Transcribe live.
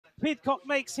Pidcock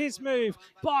makes his move.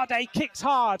 Bardet kicks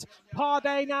hard.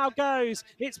 Bardet now goes.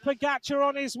 It's Pogacar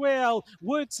on his wheel.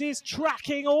 Woods is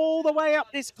tracking all the way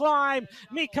up this climb.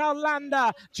 Mikael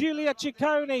Landa, Giulia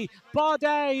Ciccone.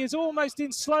 Bardet is almost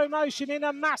in slow motion in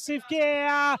a massive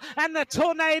gear. And the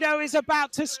tornado is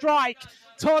about to strike.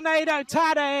 Tornado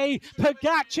Tadej,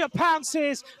 Pogacar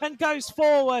pounces and goes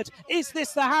forward. Is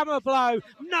this the hammer blow?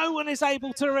 No one is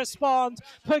able to respond.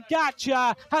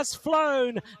 Pogacar has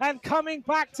flown, and coming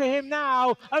back to him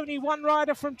now, only one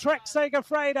rider from Trek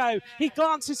Segafredo. He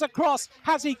glances across.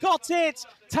 Has he got it?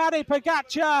 Tadej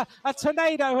Pogacar, a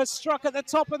tornado has struck at the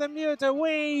top of the Mur de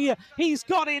Huy. He's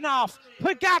got enough.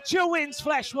 Pogacar wins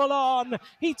Flèche Wallonne.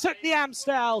 He took the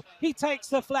Amstel. He takes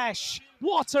the Flèche.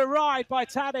 What a ride by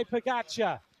Tadej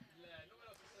Pogacar.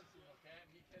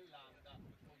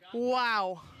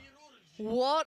 Wow. What